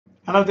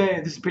Hello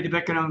there, this is Peter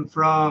Beckenham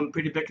from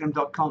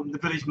peterbeckenham.com, the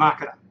Village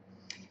Marketer.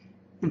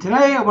 And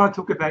today I want to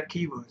talk about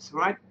keywords,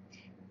 right?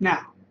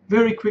 Now,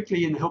 very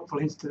quickly in the helpful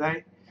hints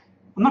today,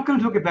 I'm not going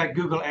to talk about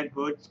Google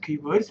Adwords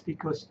keywords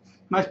because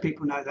most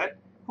people know that.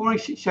 I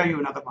want to show you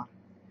another one.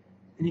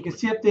 And you can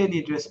see up there in the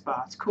address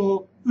bar, it's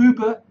called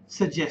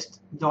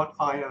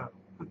Ubersuggest.io,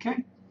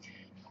 okay?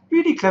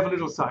 Really clever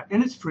little site,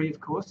 and it's free, of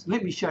course.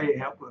 Let me show you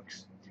how it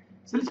works.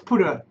 So let's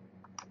put a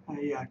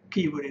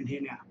keyword in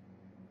here now.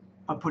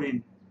 I put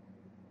in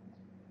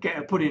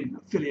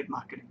affiliate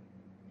marketing.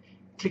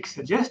 Click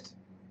suggest,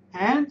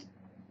 and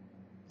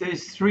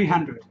there's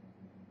 300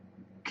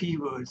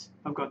 keywords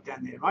I've got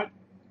down there, right?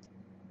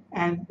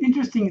 And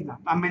interesting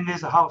enough, I mean,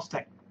 there's a whole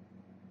stack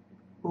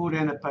all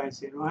down the page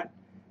there, right?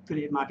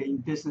 Affiliate marketing,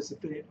 business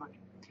affiliate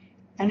marketing.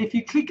 And if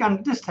you click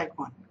on, just take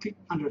one, click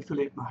under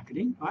affiliate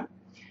marketing, right?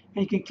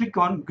 And you can click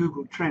on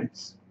Google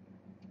Trends.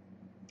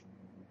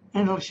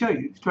 And it'll show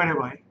you straight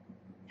away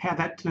how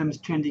that term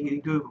is trending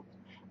in Google,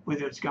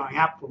 whether it's going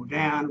up or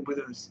down,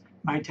 whether it's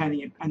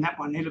maintaining it. And that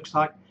one, it looks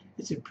like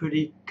it's a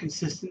pretty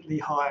consistently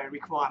high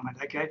requirement,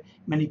 okay?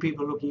 Many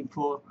people are looking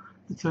for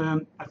the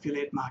term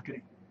affiliate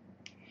marketing.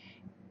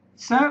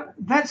 So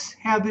that's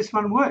how this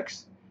one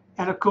works.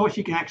 And of course,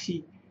 you can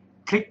actually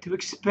click to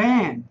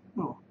expand.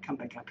 Oh, come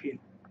back up here.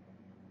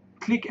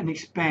 Click and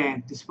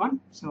expand this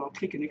one. So I'll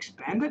click and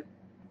expand it.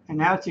 And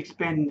now it's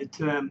expanding the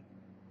term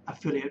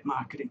affiliate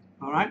marketing,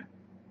 all right?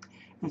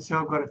 And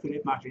so I've got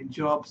affiliate marketing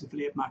jobs,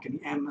 affiliate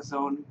marketing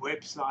Amazon,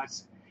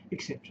 websites,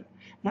 etc.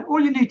 Now all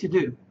you need to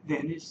do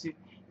then is to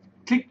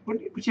click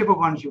whichever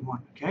ones you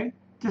want, okay?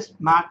 Just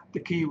mark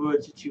the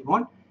keywords that you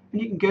want, and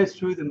you can go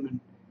through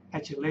them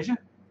at your leisure,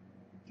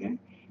 okay?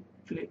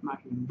 Affiliate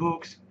marketing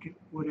books,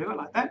 whatever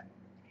like that.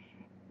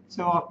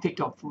 So I've ticked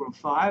off 4 or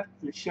 5,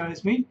 and it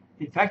shows me,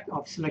 in fact,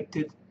 I've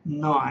selected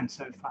 9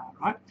 so far,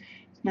 right?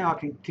 Now I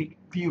can click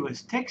view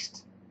as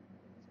text,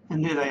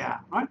 and there they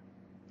are, right?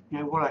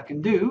 Now what I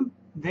can do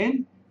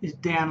then is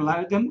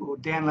download them or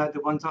download the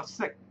ones I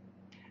select.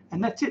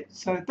 And that's it.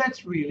 So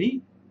that's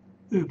really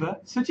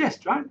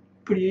Ubersuggest, right?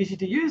 Pretty easy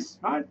to use,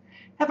 right?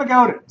 Have a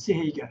go at it and see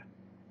how you go.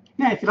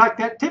 Now, if you like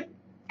that tip,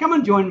 come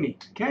and join me,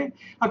 okay?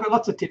 I've got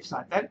lots of tips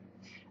like that.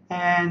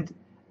 And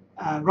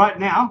right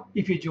now,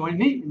 if you join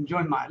me and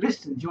join my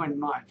list and join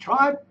my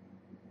tribe,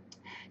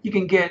 you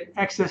can get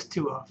access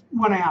to a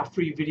 1-hour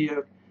free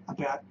video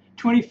about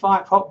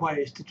 25 hot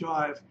ways to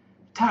drive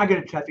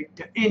targeted traffic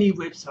to any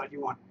website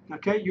you want.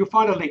 Okay, you'll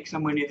find a link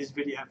somewhere near this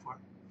video for it.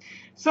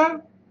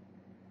 So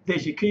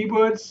there's your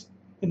keywords,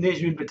 and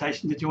there's your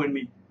invitation to join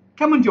me.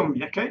 Come and join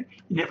me, okay?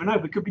 You never know,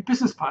 we could be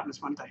business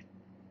partners one day.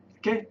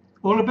 Okay,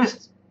 all the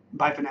best.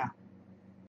 Bye for now.